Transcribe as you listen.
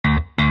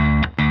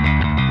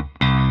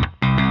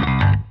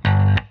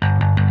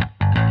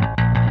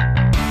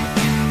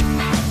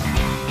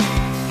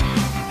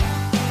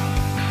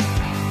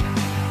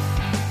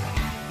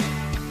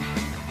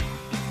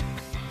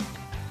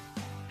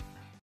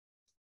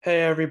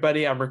Hey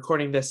everybody, I'm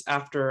recording this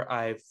after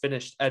I've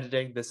finished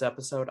editing this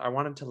episode. I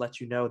wanted to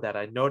let you know that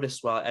I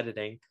noticed while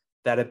editing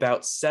that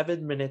about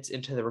 7 minutes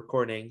into the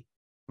recording,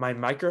 my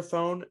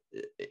microphone,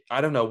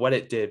 I don't know what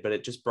it did, but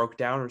it just broke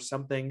down or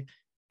something.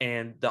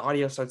 And the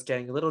audio starts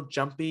getting a little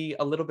jumpy,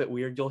 a little bit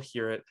weird. You'll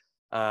hear it.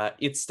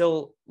 It's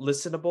still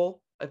listenable,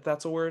 if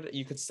that's a word.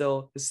 It's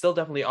still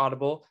definitely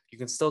audible. You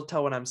can still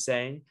tell what I'm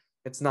saying.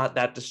 It's not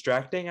that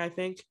distracting, I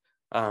think.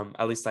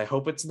 At least I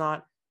hope it's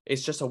not.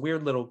 It's just a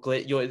weird little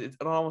glitch. It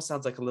almost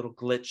sounds like a little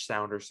glitch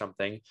sound or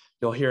something.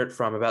 You'll hear it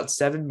from about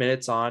 7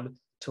 minutes on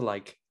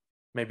to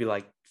maybe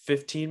like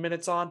 15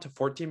 minutes on to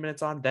 14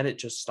 minutes on. Then it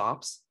just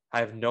stops. I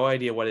have no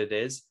idea what it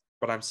is,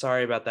 but I'm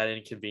sorry about that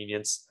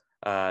inconvenience.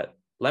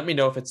 Let me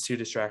know if it's too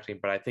distracting,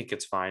 but I think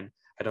it's fine.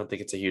 I don't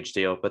think it's a huge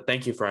deal, but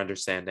thank you for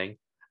understanding.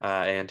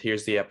 And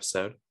here's the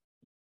episode.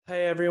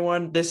 Hey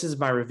everyone, this is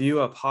my review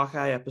of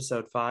Hawkeye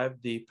episode 5,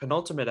 the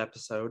penultimate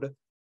episode.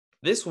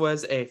 This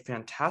was a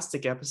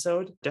fantastic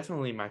episode,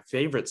 definitely my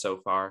favorite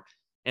so far,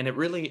 and it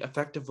really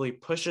effectively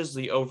pushes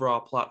the overall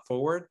plot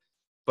forward,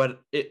 but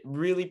it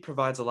really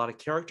provides a lot of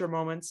character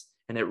moments,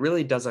 and it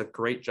really does a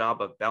great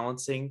job of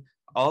balancing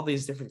all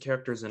these different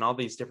characters and all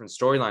these different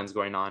storylines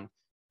going on.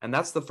 And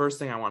that's the first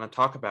thing I want to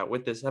talk about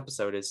with this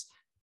episode is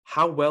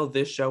how well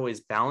this show is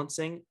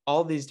balancing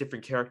all these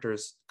different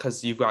characters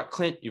because you've got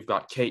Clint, you've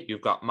got Kate, you've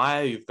got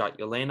Maya, you've got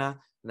Yelena,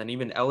 and then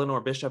even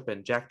Eleanor Bishop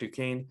and Jack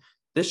Duquesne.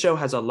 This show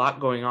has a lot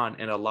going on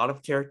and a lot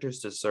of characters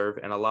to serve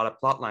and a lot of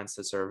plot lines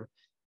to serve.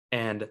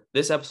 And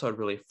this episode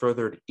really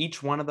furthered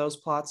each one of those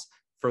plots,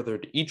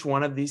 furthered each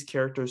one of these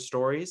characters'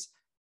 stories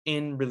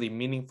in really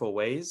meaningful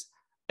ways.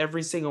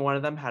 Every single one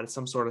of them had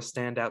some sort of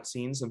standout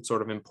scene, some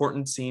sort of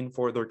important scene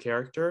for their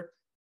character.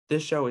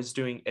 This show is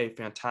doing a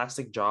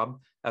fantastic job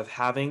of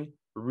having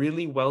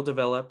really well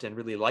developed and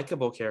really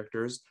likable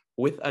characters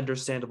with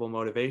understandable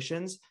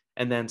motivations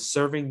and then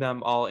serving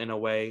them all in a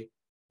way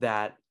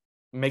that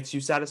makes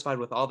you satisfied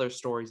with all their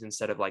stories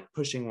instead of like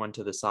pushing one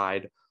to the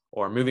side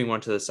or moving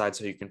one to the side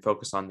so you can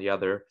focus on the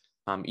other.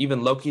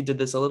 Even Loki did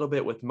this a little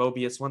bit with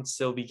Mobius. Once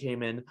Sylvie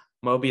came in,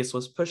 Mobius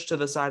was pushed to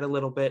the side a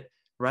little bit.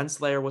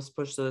 Renslayer was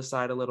pushed to the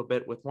side a little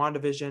bit with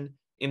WandaVision.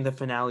 In the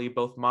finale,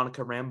 both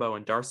Monica Rambeau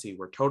and Darcy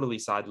were totally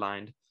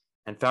sidelined.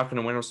 And Falcon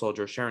and Winter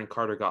Soldier, Sharon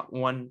Carter got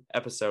one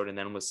episode and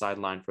then was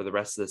sidelined for the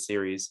rest of the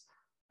series.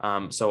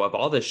 So, of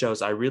all the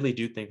shows, I really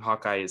do think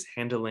Hawkeye is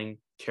handling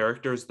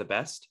characters the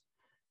best.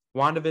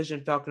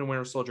 WandaVision, Falcon and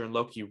Winter Soldier, and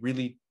Loki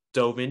really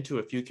dove into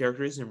a few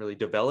characters and really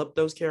developed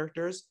those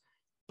characters,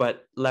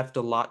 but left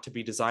a lot to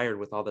be desired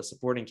with all the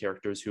supporting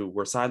characters who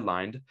were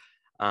sidelined.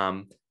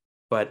 Um,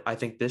 but I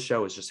think this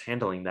show is just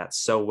handling that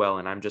so well,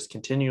 and I'm just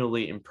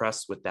continually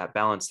impressed with that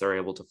balance they're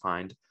able to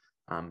find.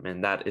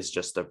 And that is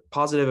just a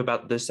positive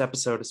about this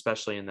episode,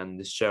 especially, and then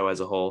this show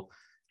as a whole.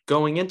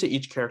 Going into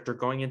each character,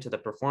 going into the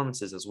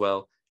performances as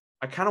well,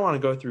 I kind of want to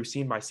go through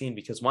scene by scene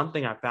because one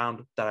thing I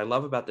found that I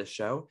love about this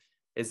show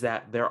is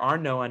that there are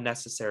no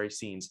unnecessary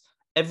scenes.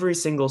 Every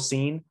single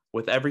scene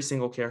with every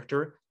single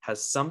character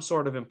has some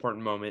sort of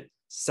important moment,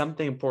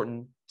 something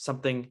important,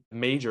 something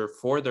major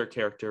for their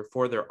character,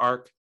 for their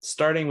arc.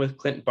 Starting with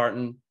Clint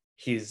Barton,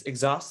 he's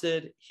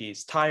exhausted,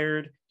 he's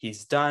tired,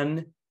 he's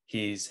done,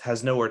 he's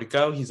has nowhere to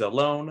go, he's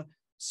alone,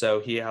 so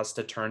he has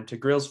to turn to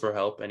Grills for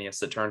help, and he has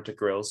to turn to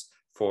Grills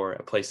for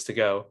a place to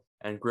go.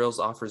 And Grills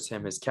offers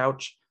him his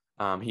couch.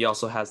 He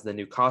also has the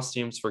new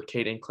costumes for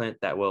Kate and Clint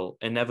that we'll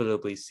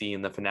inevitably see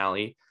in the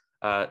finale.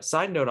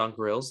 Side note on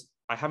Grills,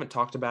 I haven't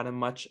talked about him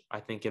much. I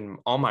think in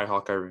all my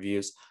Hawkeye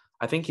reviews,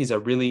 I think he's a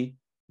really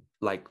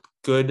like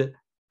good,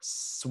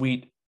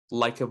 sweet,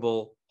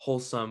 likable,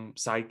 wholesome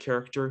side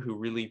character who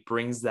really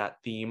brings that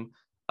theme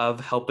of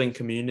helping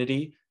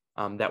community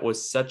that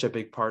was such a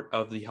big part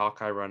of the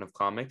Hawkeye run of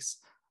comics.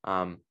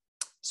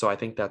 So I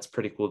think that's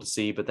pretty cool to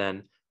see. But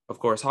then, of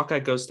course,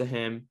 Hawkeye goes to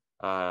him.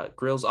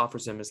 Grills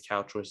offers him his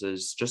couch, which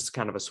is just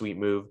kind of a sweet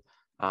move.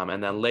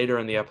 And then later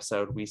in the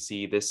episode, we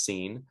see this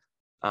scene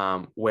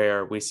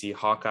where we see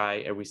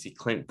Hawkeye and we see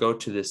Clint go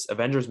to this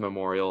Avengers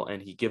Memorial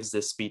and he gives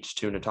this speech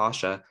to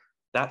Natasha.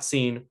 That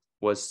scene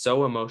was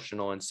so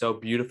emotional and so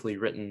beautifully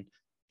written.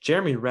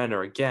 Jeremy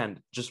Renner, again,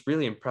 just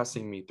really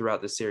impressing me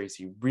throughout the series.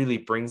 He really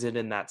brings it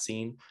in that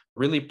scene,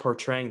 really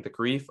portraying the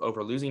grief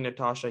over losing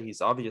Natasha. He's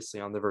obviously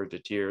on the verge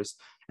of tears.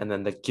 And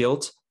then the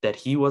guilt that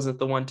he wasn't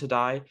the one to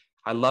die.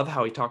 I love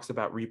how he talks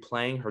about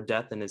replaying her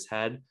death in his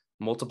head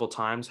multiple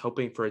times,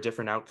 hoping for a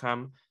different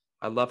outcome.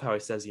 I love how he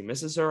says he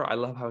misses her. I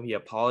love how he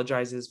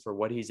apologizes for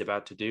what he's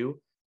about to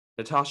do.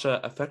 Natasha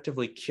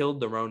effectively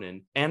killed the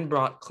Ronin and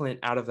brought Clint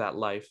out of that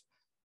life,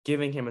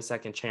 giving him a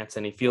second chance,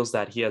 and he feels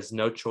that he has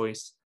no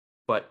choice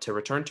but to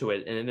return to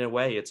it. And in a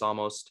way, it's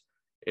almost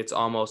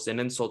an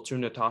insult to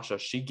Natasha.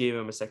 She gave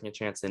him a second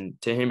chance, and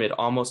to him, it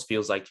almost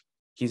feels like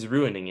he's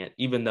ruining it,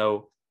 even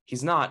though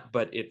he's not.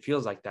 But it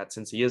feels like that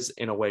since he is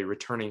in a way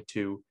returning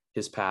to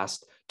his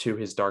past, to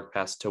his dark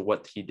past, to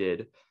what he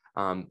did.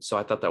 So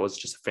I thought that was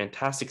just a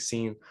fantastic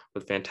scene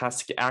with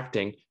fantastic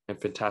acting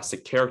and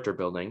fantastic character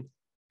building.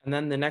 And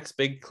then the next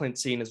big Clint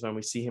scene is when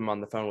we see him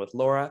on the phone with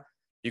Laura.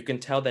 You can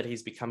tell that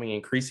he's becoming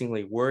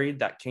increasingly worried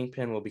that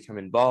Kingpin will become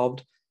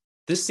involved.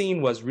 This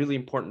scene was really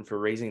important for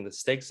raising the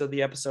stakes of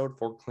the episode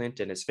for Clint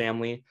and his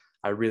family.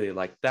 I really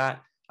like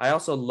that. I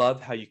also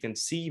love how you can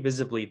see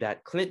visibly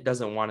that Clint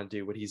doesn't want to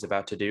do what he's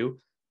about to do,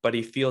 but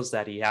he feels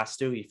that he has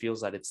to. He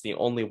feels that it's the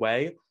only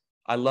way.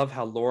 I love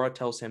how Laura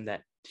tells him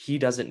that he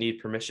doesn't need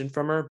permission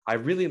from her. I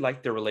really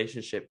like their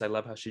relationship. I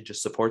love how she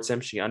just supports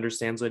him. She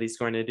understands what he's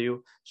going to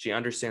do. She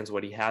understands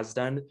what he has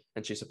done,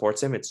 and she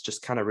supports him. It's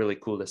just kind of really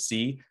cool to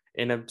see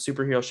in a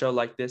superhero show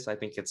like this. I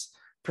think it's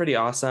pretty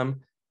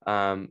awesome.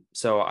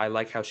 So I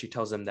like how she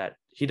tells him that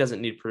he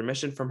doesn't need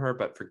permission from her,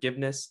 but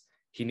forgiveness.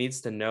 He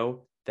needs to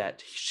know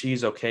that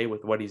she's okay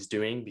with what he's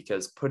doing,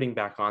 because putting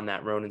back on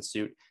that Ronin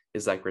suit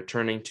is like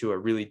returning to a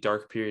really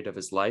dark period of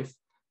his life.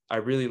 I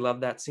really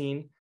love that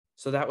scene.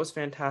 So that was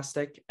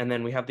fantastic. And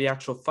then we have the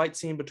actual fight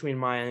scene between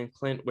Maya and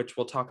Clint, which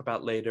we'll talk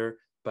about later.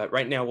 But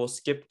right now we'll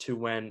skip to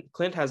when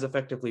Clint has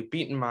effectively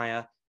beaten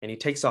Maya and he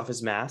takes off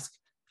his mask.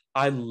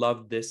 I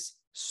loved this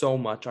so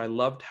much. I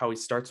loved how he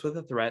starts with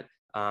a threat,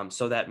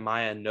 so that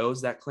Maya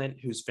knows that Clint,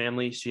 whose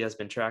family she has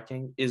been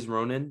tracking, is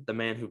Ronin, the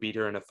man who beat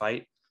her in a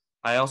fight.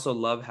 I also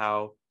love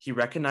how he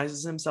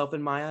recognizes himself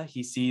in Maya.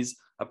 He sees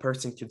a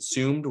person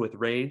consumed with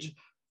rage,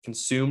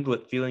 consumed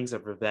with feelings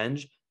of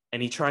revenge,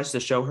 and he tries to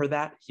show her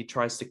that. He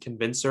tries to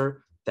convince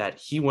her that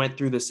he went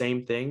through the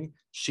same thing.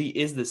 She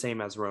is the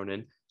same as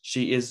Ronin.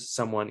 She is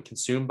someone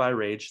consumed by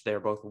rage. They're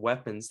both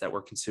weapons that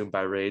were consumed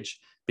by rage,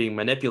 being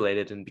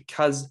manipulated. And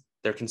because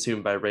they're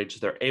consumed by rage,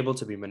 they're able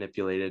to be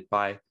manipulated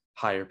by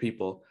higher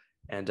people.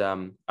 And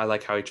I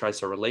like how he tries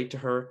to relate to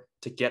her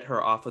to get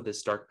her off of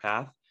this dark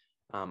path.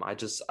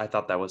 I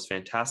thought that was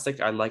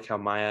fantastic. I like how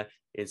Maya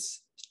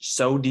is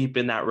so deep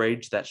in that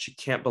rage that she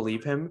can't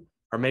believe him,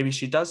 or maybe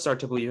she does start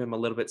to believe him a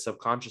little bit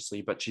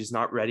subconsciously, but she's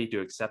not ready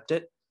to accept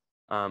it.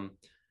 Um,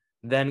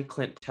 then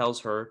Clint tells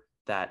her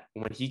that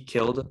when he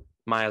killed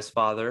Maya's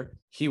father,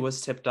 he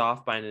was tipped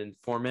off by an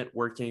informant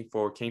working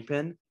for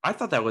Kingpin. I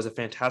thought that was a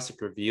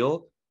fantastic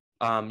reveal.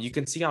 You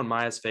can see on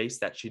Maya's face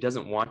that she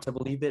doesn't want to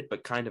believe it,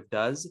 but kind of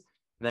does.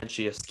 And then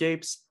she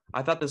escapes.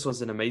 I thought this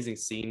was an amazing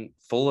scene,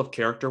 full of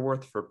character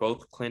worth for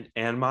both Clint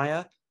and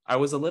Maya. I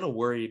was a little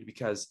worried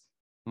because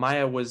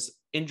Maya was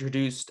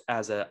introduced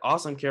as an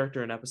awesome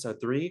character in episode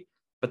 3,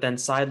 but then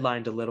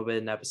sidelined a little bit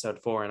in episode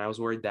 4. And I was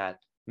worried that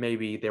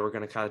maybe they were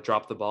going to kind of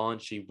drop the ball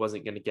and she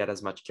wasn't going to get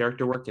as much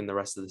character work in the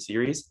rest of the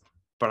series.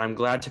 But I'm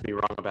glad to be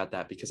wrong about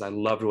that, because I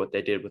loved what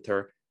they did with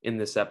her in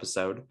this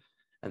episode.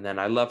 And then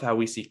I love how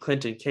we see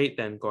Clint and Kate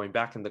then going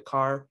back in the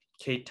car.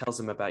 Kate tells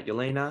him about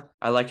Yelena.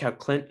 I like how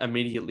Clint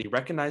immediately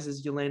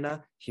recognizes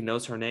Yelena. He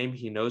knows her name.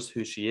 He knows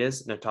who she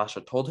is.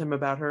 Natasha told him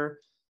about her.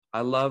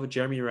 I love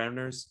Jeremy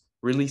Renner's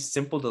really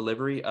simple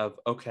delivery of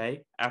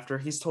okay. After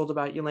he's told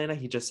about Yelena,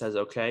 he just says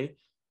okay.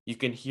 You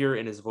can hear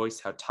in his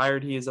voice how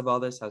tired he is of all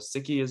this, how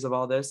sick he is of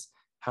all this,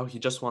 how he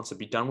just wants to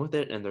be done with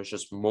it. And there's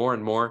just more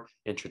and more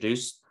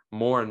introduced,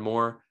 more and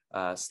more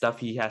stuff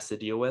he has to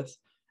deal with.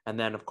 And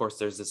then, of course,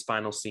 there's this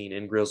final scene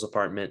in Grill's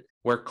apartment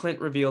where Clint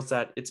reveals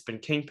that it's been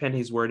Kingpin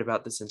he's worried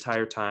about this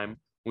entire time.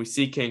 We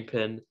see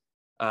Kingpin.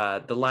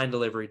 The line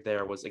delivery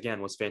there was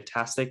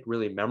fantastic,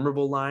 really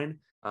memorable line.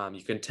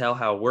 You can tell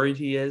how worried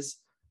he is,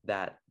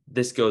 that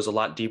this goes a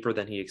lot deeper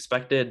than he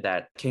expected,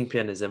 that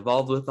Kingpin is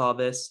involved with all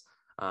this,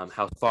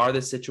 how far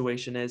this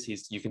situation is.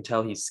 You can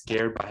tell he's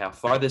scared by how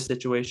far this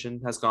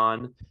situation has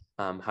gone,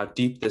 how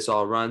deep this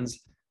all runs.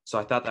 So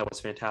I thought that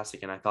was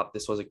fantastic, and I thought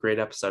this was a great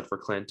episode for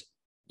Clint.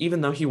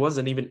 Even though he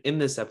wasn't even in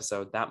this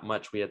episode that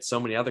much, we had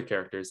so many other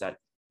characters that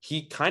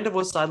he kind of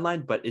was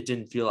sidelined, but it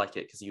didn't feel like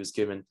it because he was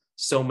given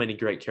so many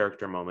great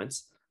character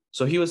moments.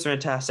 So he was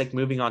fantastic.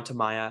 Moving on to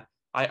Maya.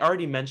 I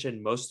already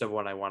mentioned most of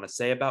what I want to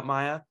say about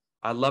Maya.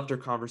 I loved her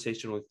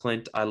conversation with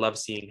Clint. I love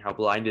seeing how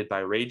blinded by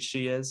rage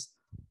she is.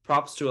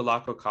 Props to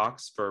Alako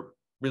Cox for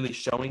really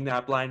showing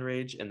that blind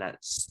rage and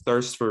that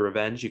thirst for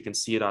revenge. You can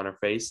see it on her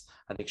face.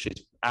 I think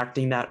she's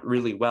acting that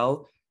really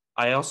well.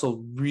 I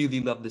also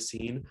really love the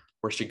scene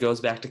where she goes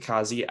back to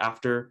Kazi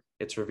after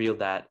it's revealed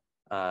that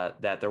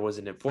that there was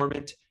an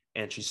informant,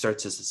 and she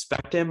starts to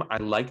suspect him. I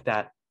like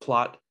that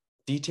plot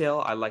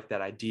detail. I like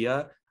that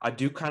idea. I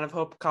do kind of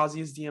hope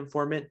Kazi is the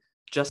informant,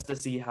 just to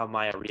see how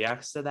Maya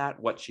reacts to that,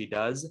 what she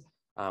does,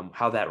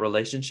 how that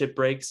relationship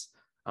breaks.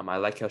 I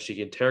like how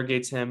she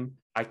interrogates him.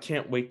 I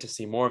can't wait to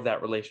see more of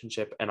that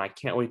relationship, and I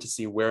can't wait to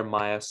see where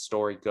Maya's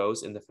story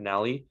goes in the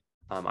finale.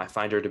 I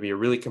find her to be a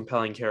really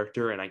compelling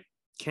character, and I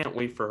can't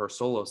wait for her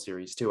solo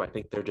series too. I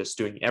think they're just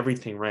doing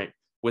everything right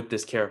with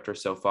this character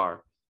so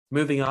far.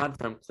 Moving on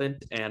from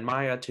Clint and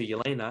Maya to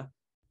Yelena.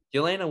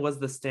 Yelena was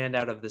the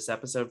standout of this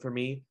episode for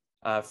me.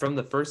 From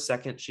the first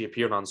second she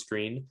appeared on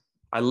screen,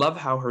 I love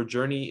how her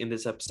journey in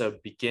this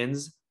episode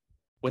begins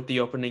with the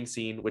opening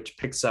scene, which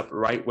picks up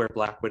right where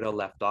Black Widow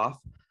left off.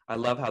 I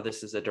love how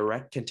this is a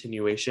direct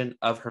continuation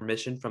of her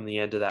mission from the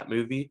end of that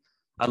movie.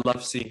 I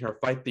love seeing her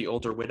fight the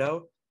older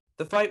Widow.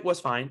 The fight was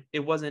fine.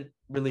 It wasn't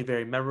really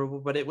very memorable,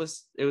 but it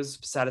was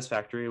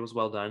satisfactory. It was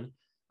well done.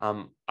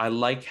 I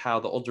like how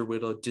the older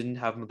widow didn't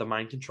have the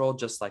mind control,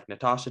 just like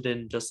Natasha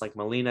didn't, just like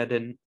Melina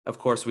didn't. Of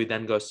course, we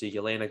then go see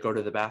Yelena go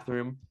to the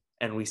bathroom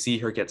and we see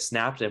her get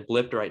snapped and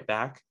blipped right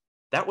back.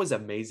 That was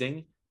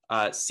amazing.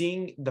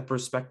 Seeing the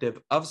perspective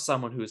of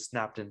someone who's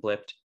snapped and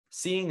blipped,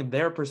 seeing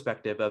their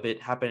perspective of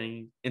it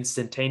happening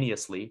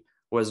instantaneously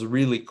was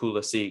really cool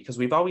to see, because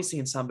we've always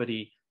seen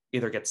somebody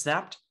either get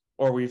snapped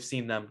or we've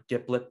seen them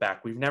get blipped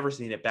back. We've never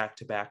seen it back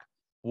to back,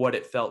 what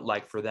it felt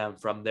like for them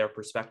from their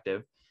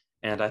perspective.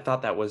 And I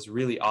thought that was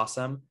really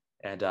awesome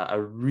and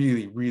a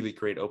really, really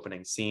great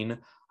opening scene.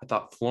 I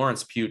thought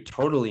Florence Pugh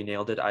totally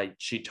nailed it.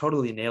 She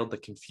totally nailed the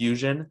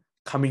confusion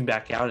coming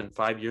back out and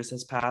 5 years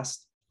has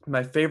passed.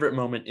 My favorite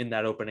moment in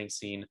that opening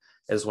scene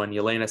is when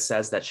Yelena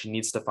says that she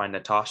needs to find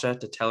Natasha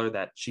to tell her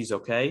that she's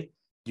okay.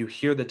 You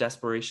hear the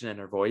desperation in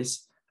her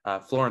voice.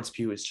 Florence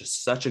Pugh is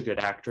just such a good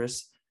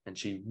actress, and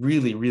she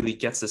really, really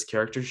gets this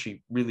character.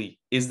 She really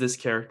is this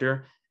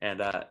character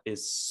and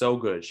is so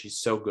good. She's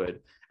so good.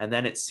 And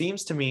then it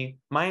seems to me,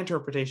 my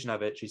interpretation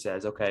of it, she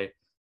says, okay,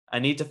 I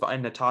need to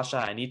find Natasha.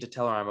 I need to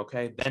tell her I'm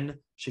okay. Then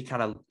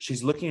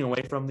she's looking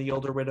away from the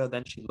older widow.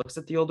 Then she looks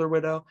at the older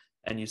widow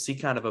and you see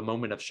kind of a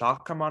moment of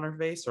shock come on her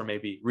face, or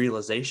maybe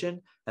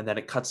realization. And then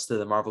it cuts to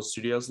the Marvel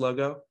Studios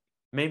logo.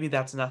 Maybe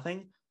that's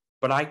nothing,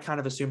 but I kind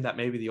of assumed that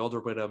maybe the older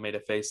widow made a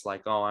face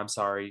like, oh, I'm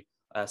sorry,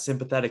 a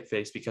sympathetic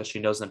face because she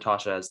knows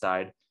Natasha has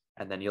died.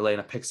 And then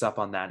Yelena picks up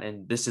on that.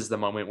 And this is the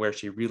moment where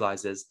she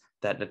realizes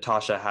that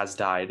Natasha has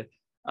died.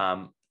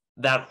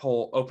 That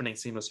whole opening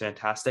scene was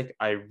fantastic.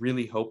 I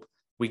really hope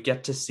we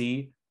get to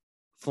see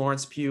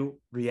Florence Pugh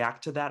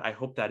react to that. I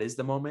hope that is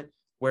the moment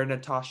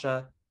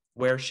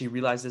where she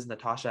realizes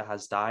Natasha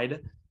has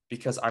died,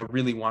 because I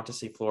really want to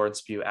see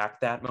Florence Pugh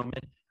act that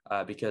moment,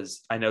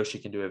 because I know she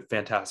can do a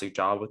fantastic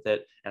job with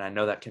it. And I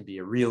know that can be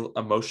a real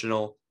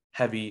emotional,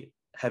 heavy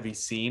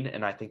scene.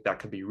 And I think that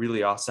could be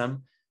really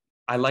awesome.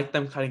 I like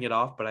them cutting it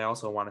off, but I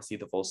also want to see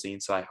the full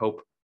scene. So I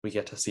hope we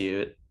get to see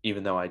it,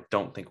 even though I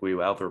don't think we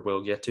ever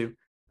will get to.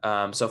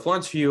 So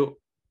Florence Pugh,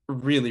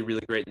 really,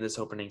 really great in this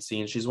opening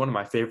scene. She's one of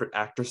my favorite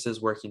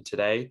actresses working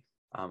today.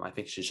 I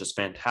think she's just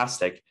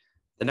fantastic.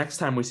 The next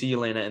time we see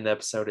Yelena in the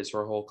episode is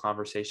her whole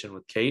conversation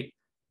with Kate.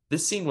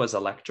 This scene was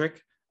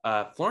electric.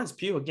 Florence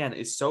Pugh, again,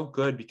 is so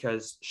good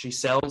because she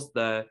sells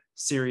the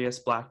serious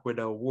Black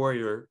Widow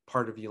warrior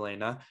part of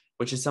Yelena,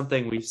 which is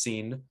something we've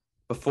seen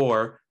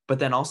before, but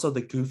then also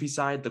the goofy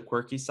side, the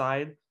quirky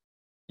side.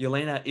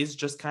 Yelena is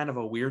just kind of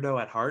a weirdo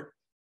at heart,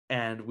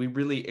 and we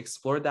really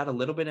explored that a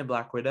little bit in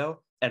Black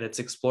Widow, and it's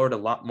explored a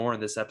lot more in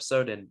this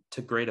episode, and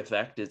to great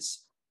effect.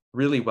 It's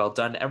really well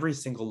done. Every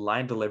single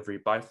line delivery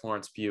by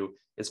Florence Pugh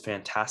is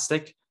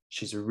fantastic.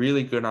 She's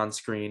really good on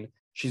screen.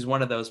 She's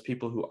one of those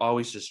people who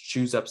always just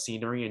chews up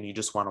scenery and you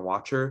just want to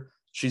watch her.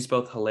 She's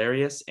both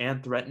hilarious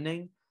and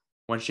threatening.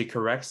 When she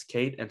corrects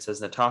Kate and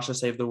says Natasha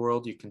saved the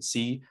world, you can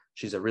see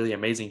she's a really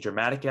amazing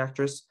dramatic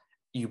actress.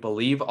 You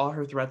believe all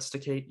her threats to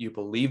Kate. You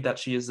believe that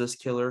she is this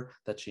killer,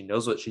 that she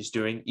knows what she's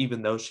doing,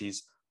 even though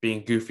she's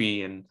being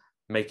goofy and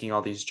making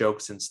all these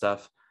jokes and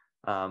stuff.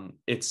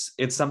 It's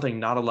something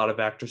not a lot of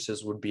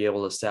actresses would be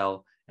able to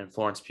sell, and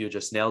Florence Pugh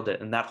just nailed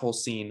it. And that whole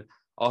scene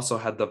also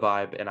had the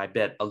vibe, and I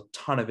bet a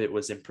ton of it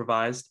was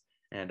improvised,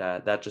 and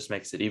that just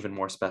makes it even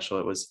more special.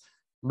 It was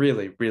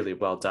really, really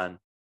well done.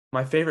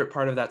 My favorite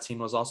part of that scene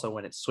was also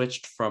when it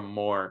switched from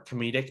more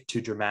comedic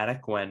to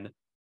dramatic, when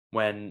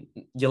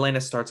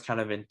Yelena starts kind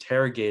of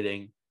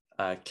interrogating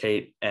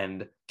Kate,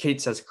 and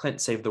Kate says Clint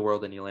saved the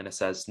world, and Yelena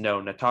says no,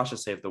 Natasha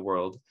saved the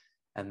world,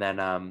 and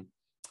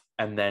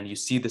then you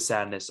see the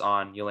sadness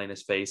on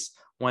Yelena's face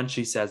when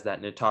she says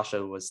that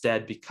Natasha was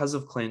dead because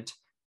of Clint,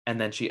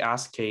 and then she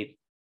asks Kate,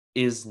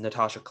 "Is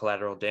Natasha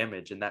collateral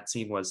damage?" And that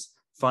scene was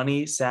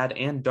funny, sad,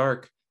 and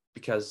dark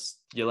because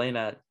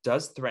Yelena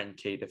does threaten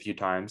Kate a few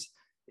times.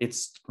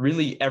 It's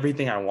really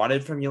everything I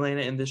wanted from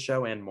Yelena in this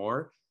show and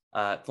more.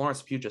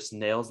 Florence Pugh just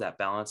nails that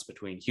balance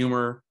between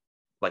humor,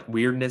 like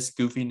weirdness,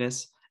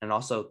 goofiness, and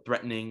also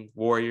threatening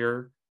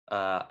warrior.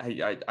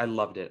 I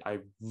loved it. I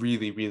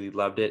really, really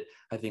loved it.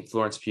 I think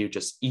Florence Pugh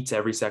just eats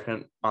every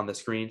second on the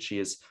screen. She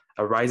is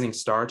a rising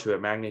star to a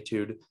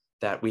magnitude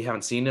that we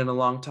haven't seen in a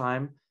long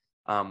time.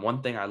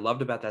 One thing I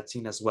loved about that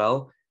scene as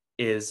well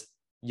is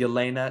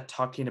Yelena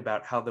talking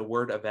about how the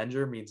word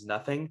Avenger means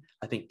nothing.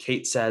 I think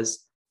Kate says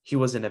he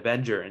was an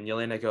Avenger, and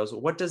Yelena goes,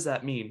 "What does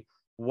that mean?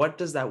 What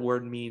does that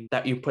word mean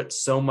that you put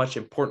so much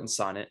importance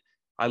on it?"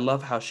 I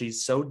love how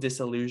she's so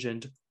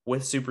disillusioned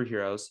with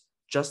superheroes,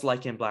 just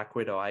like in Black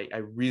Widow. I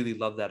really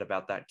love that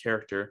about that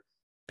character,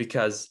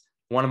 because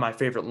one of my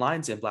favorite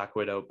lines in Black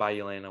Widow by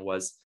Yelena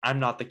was, "I'm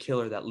not the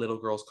killer that little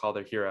girls call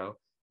their hero."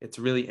 It's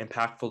really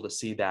impactful to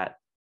see that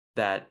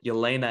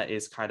Yelena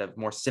is kind of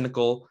more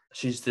cynical.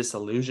 She's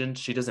disillusioned.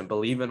 She doesn't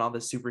believe in all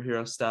this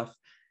superhero stuff.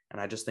 And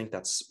I just think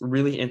that's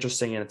really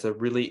interesting. And it's a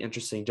really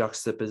interesting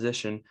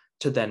juxtaposition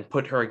to then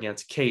put her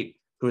against Kate,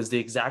 who is the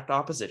exact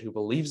opposite, who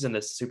believes in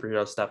this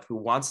superhero stuff, who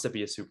wants to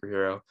be a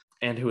superhero,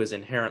 and who is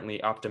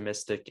inherently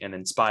optimistic and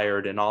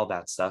inspired and all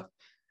that stuff.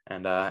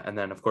 And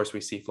then, of course,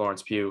 we see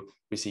Florence Pugh,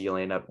 we see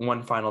Yelena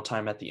one final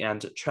time at the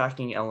end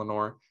tracking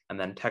Eleanor, and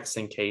then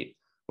texting Kate,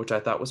 which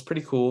I thought was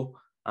pretty cool.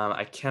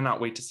 I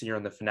cannot wait to see her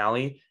in the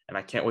finale, and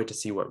I can't wait to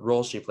see what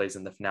role she plays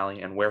in the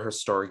finale and where her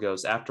story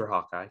goes after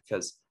Hawkeye,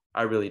 because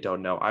I really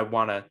don't know. I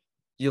want a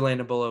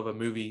Yelena Belova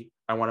movie.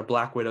 I want a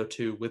Black Widow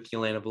 2 with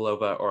Yelena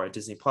Belova, or a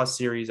Disney Plus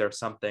series or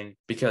something,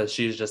 because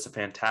she's just a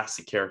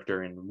fantastic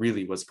character and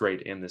really was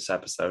great in this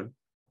episode.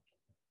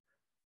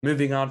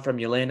 Moving on from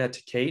Yelena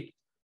to Kate,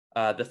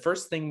 the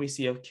first thing we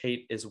see of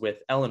Kate is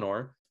with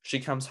Eleanor. She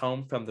comes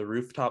home from the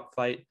rooftop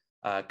fight,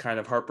 kind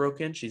of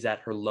heartbroken. She's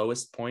at her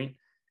lowest point,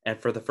 and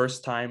for the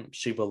first time,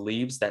 she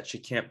believes that she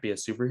can't be a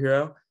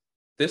superhero.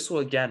 This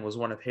again was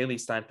one of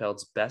Hailee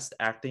Steinfeld's best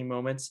acting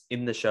moments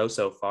in the show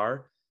so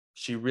far.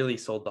 She really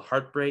sold the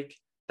heartbreak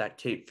that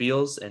Kate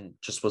feels and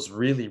just was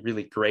really,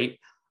 really great.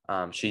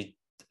 She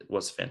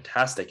was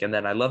fantastic. And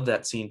then I love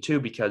that scene too,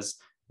 because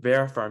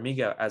Vera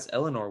Farmiga as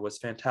Eleanor was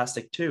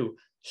fantastic too.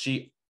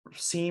 She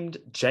seemed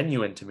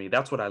genuine to me.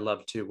 That's what I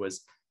loved too,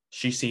 was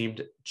she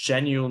seemed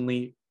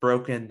genuinely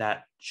broken,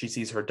 that she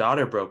sees her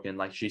daughter broken.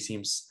 Like, she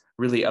seems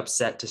really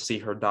upset to see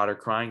her daughter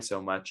crying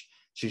so much.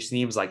 She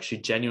seems like she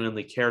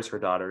genuinely cares her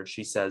daughter.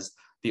 She says,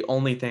 the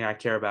only thing I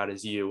care about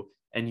is you.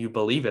 And you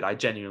believe it. I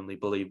genuinely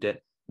believed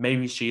it.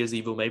 Maybe she is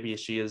evil. Maybe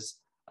she is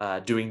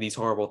doing these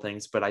horrible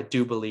things, but I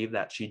do believe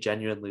that she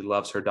genuinely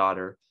loves her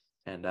daughter.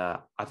 And I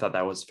thought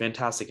that was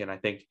fantastic. And I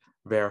think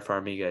Vera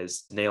Farmiga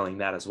is nailing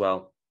that as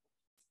well.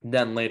 And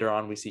then later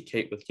on, we see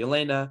Kate with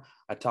Yelena.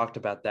 I talked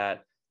about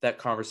that. That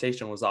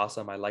conversation was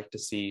awesome. I like to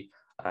see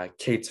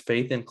Kate's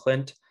faith in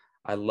Clint.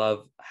 I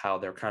love how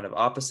they're kind of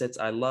opposites.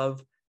 I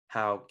love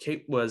how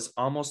Kate was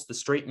almost the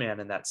straight man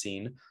in that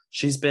scene.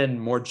 She's been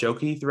more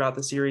jokey throughout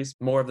the series,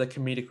 more of the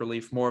comedic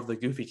relief, more of the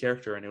goofy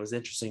character. And it was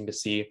interesting to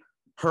see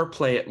her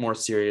play it more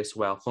serious,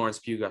 while Florence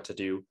Pugh got to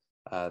do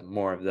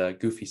more of the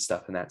goofy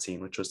stuff in that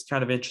scene, which was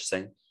kind of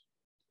interesting.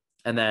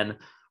 And then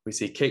we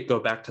see Kate go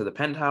back to the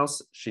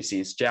penthouse. She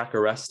sees Jack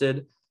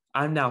arrested.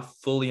 I'm now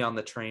fully on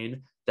the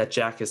train that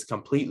Jack is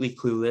completely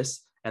clueless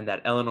and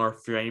that Eleanor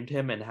framed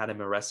him and had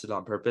him arrested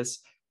on purpose.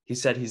 He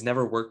said he's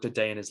never worked a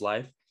day in his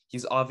life.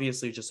 He's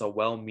obviously just a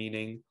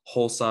well-meaning,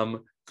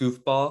 wholesome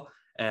goofball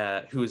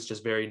who is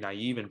just very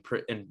naive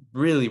and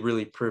really,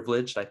 really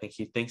privileged. I think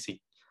he thinks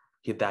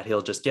that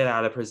he'll just get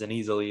out of prison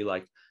easily.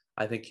 Like,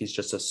 I think he's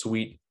just a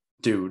sweet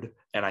dude.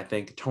 And I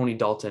think Tony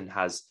Dalton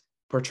has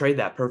portrayed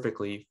that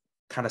perfectly,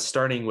 kind of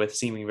starting with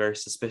seeming very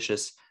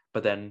suspicious,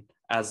 but then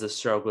as the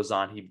show goes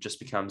on, he just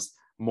becomes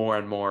more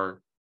and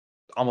more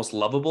almost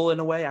lovable in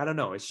a way. I don't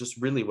know. It's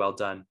just really well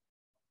done.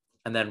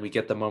 And then we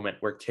get the moment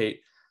where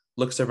Kate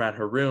looks around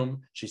her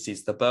room. She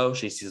sees the bow.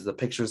 She sees the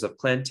pictures of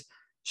Clint.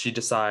 She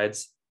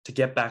decides to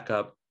get back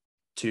up,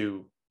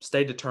 to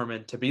stay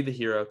determined, to be the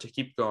hero, to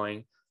keep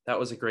going. That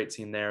was a great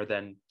scene there.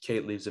 Then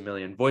Kate leaves a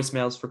million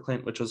voicemails for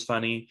Clint, which was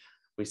funny.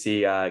 We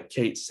see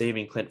Kate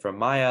saving Clint from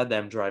Maya,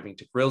 them driving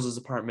to Grills'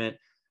 apartment.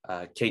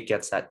 Kate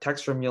gets that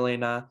text from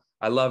Yelena.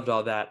 I loved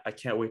all that. I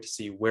can't wait to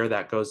see where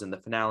that goes in the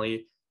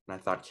finale. And I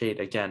thought Kate,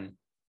 again,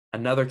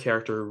 another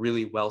character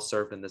really well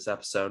served in this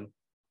episode.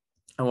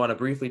 I want to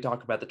briefly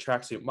talk about the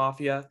Tracksuit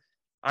Mafia.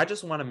 I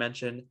just want to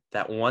mention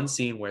that one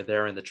scene where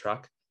they're in the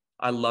truck.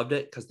 I loved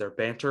it because their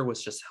banter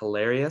was just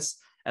hilarious.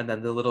 And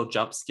then the little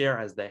jump scare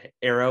as the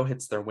arrow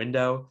hits their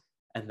window,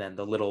 and then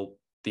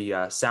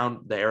the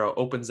sound, the arrow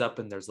opens up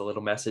and there's a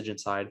little message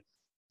inside.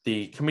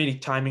 The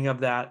comedic timing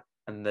of that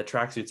and the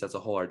tracksuits as a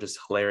whole are just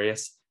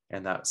hilarious.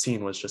 And that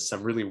scene was just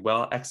some really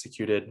well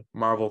executed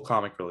Marvel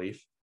comic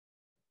relief.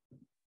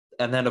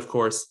 And then, of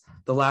course,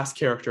 the last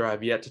character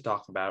I've yet to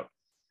talk about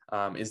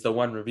is the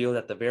one revealed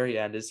at the very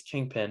end, is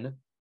Kingpin.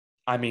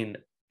 I mean,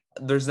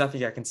 there's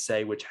nothing I can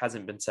say which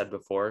hasn't been said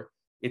before.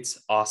 It's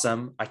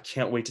awesome. I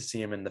can't wait to see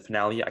him in the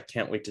finale. I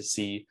can't wait to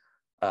see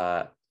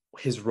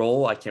his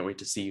role. I can't wait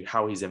to see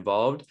how he's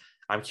involved.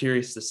 I'm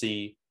curious to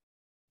see,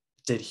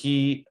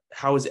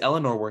 how is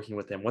Eleanor working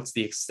with him? What's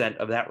the extent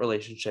of that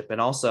relationship? And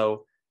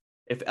also,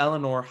 if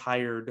Eleanor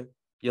hired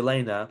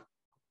Yelena,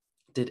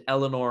 did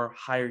Eleanor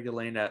hire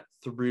Yelena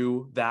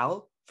through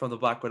Val from the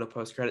Black Widow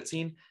post-credit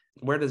scene?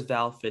 Where does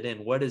Val fit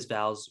in? What is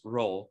Val's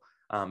role?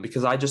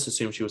 Because I just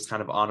assumed she was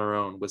kind of on her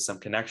own with some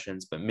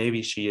connections, but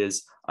maybe she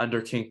is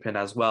under Kingpin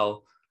as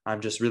well.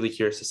 I'm just really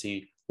curious to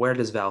see, where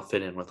does Val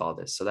fit in with all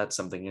this? So that's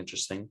something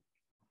interesting.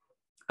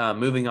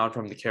 Moving on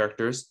from the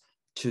characters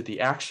to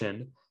the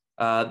action,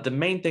 the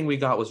main thing we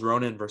got was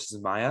Ronin versus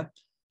Maya.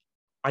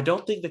 I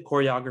don't think the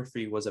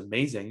choreography was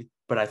amazing,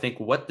 but I think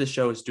what the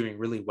show is doing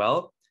really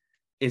well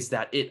is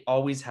that it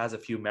always has a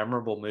few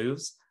memorable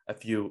moves, a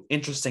few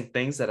interesting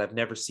things that I've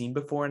never seen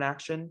before in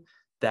action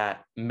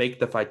that make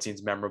the fight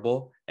scenes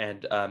memorable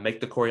and make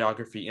the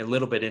choreography a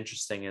little bit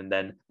interesting and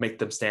then make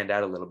them stand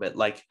out a little bit.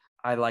 Like,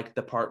 I like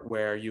the part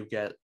where you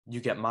get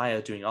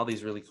Maya doing all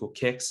these really cool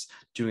kicks,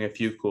 doing a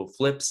few cool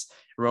flips.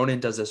 Ronin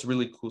does this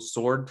really cool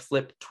sword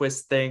flip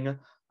twist thing.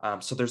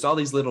 So there's all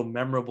these little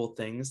memorable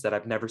things that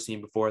I've never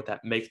seen before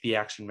that make the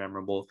action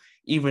memorable,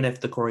 even if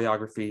the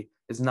choreography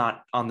is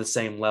not on the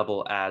same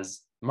level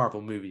as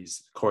Marvel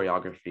movies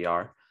choreography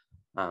are.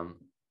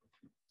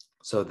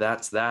 So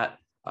that's that.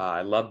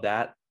 I love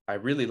that. I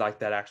really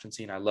liked that action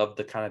scene. I loved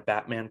the kind of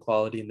Batman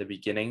quality in the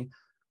beginning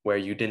where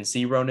you didn't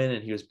see Ronin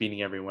and he was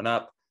beating everyone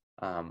up.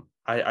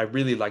 I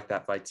really like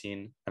that fight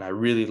scene, and I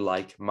really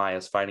like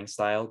Maya's fighting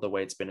style, the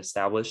way it's been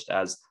established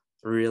as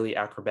really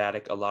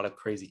acrobatic, a lot of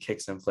crazy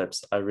kicks and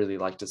flips. I really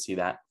like to see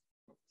that.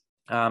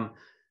 Um,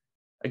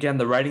 Again,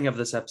 the writing of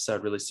this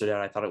episode really stood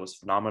out. I thought it was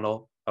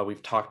phenomenal.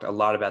 We've talked a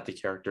lot about the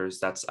characters.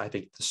 That's, I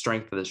think, the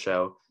strength of the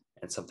show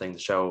and something the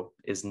show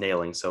is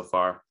nailing so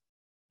far.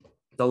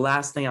 The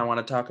last thing I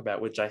want to talk about,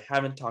 which I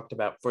haven't talked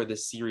about for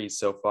this series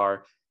so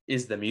far,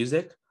 is the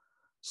music.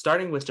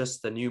 Starting with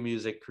just the new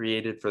music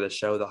created for the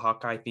show, the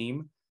Hawkeye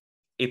theme.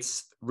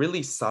 It's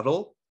really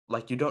subtle.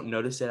 Like you don't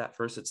notice it at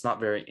first. It's not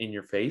very in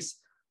your face.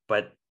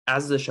 But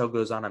as the show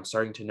goes on, I'm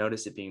starting to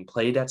notice it being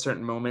played at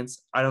certain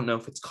moments. I don't know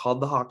if it's called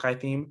the Hawkeye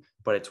theme,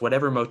 but it's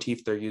whatever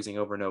motif they're using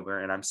over and over.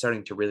 And I'm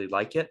starting to really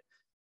like it.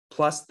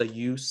 Plus, the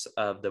use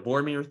of the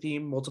Vormir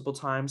theme multiple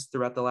times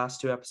throughout the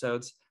last two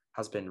episodes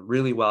has been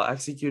really well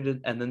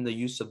executed. And then the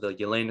use of the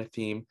Yelena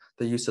theme,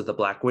 the use of the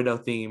Black Widow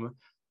theme,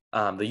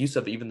 the use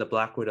of even the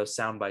Black Widow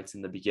sound bites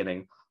in the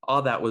beginning,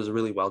 all that was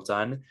really well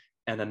done.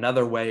 And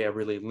another way of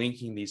really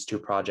linking these two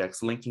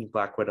projects, linking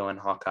Black Widow and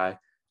Hawkeye,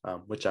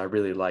 which I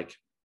really like.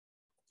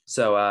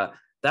 So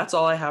that's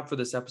all I have for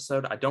this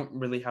episode. I don't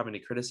really have any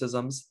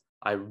criticisms.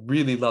 I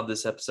really love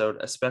this episode,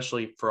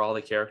 especially for all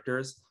the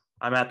characters.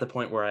 I'm at the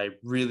point where I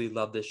really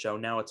love this show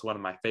now. It's one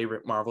of my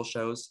favorite Marvel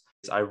shows.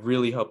 I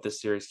really hope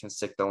this series can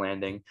stick the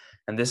landing.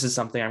 And this is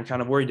something I'm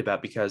kind of worried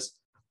about because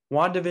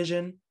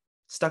WandaVision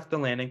stuck the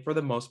landing for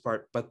the most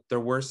part, but there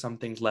were some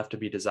things left to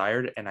be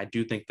desired. And I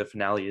do think the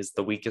finale is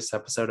the weakest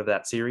episode of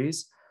that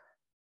series.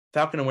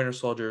 Falcon and Winter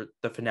Soldier,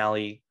 the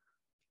finale,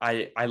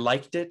 I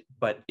liked it,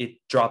 but it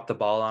dropped the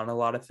ball on a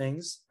lot of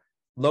things.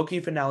 Loki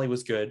finale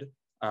was good,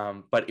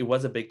 but it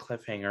was a big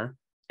cliffhanger.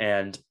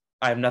 And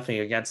I have nothing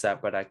against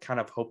that, but I kind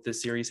of hope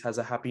this series has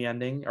a happy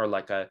ending or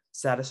like a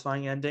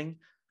satisfying ending.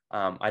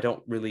 I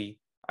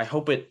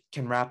hope it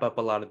can wrap up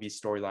a lot of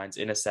these storylines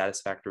in a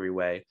satisfactory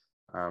way,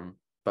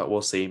 but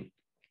we'll see.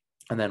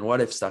 And then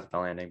What If stuck the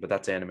landing, but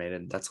that's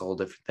animated. That's a whole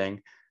different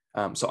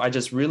thing. So I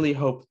just really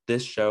hope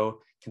this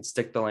show can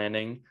stick the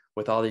landing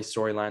with all these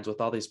storylines,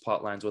 with all these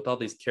plot lines, with all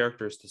these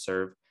characters to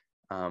serve.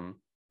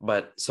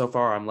 But so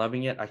far, I'm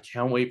loving it. I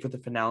can't wait for the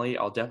finale.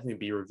 I'll definitely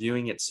be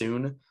reviewing it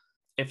soon.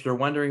 If you're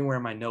wondering where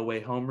my No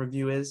Way Home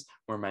review is,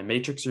 where my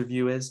Matrix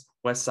review is,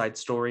 West Side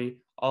Story,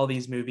 all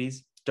these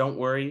movies, don't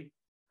worry.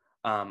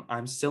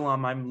 I'm still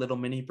on my little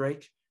mini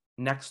break.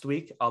 Next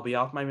week, I'll be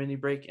off my mini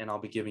break and I'll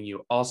be giving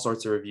you all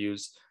sorts of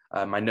reviews.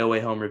 My No Way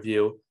Home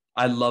review.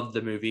 I love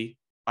the movie.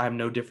 I'm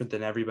no different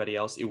than everybody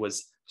else. It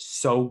was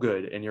so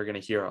good, and you're going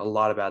to hear a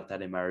lot about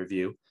that in my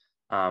review.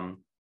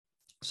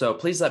 So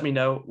please let me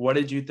know, what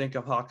did you think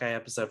of Hawkeye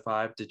episode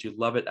 5? Did you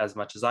love it as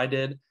much as I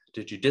did?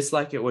 Did you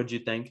dislike it? What did you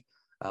think?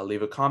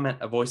 Leave a comment,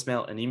 a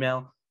voicemail, an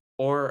email,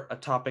 or a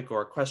topic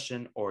or a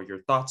question or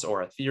your thoughts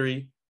or a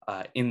theory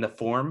in the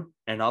form.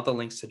 And all the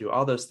links to do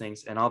all those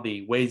things and all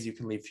the ways you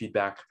can leave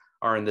feedback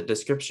are in the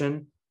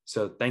description.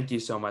 So thank you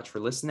so much for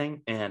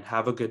listening and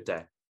have a good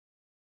day.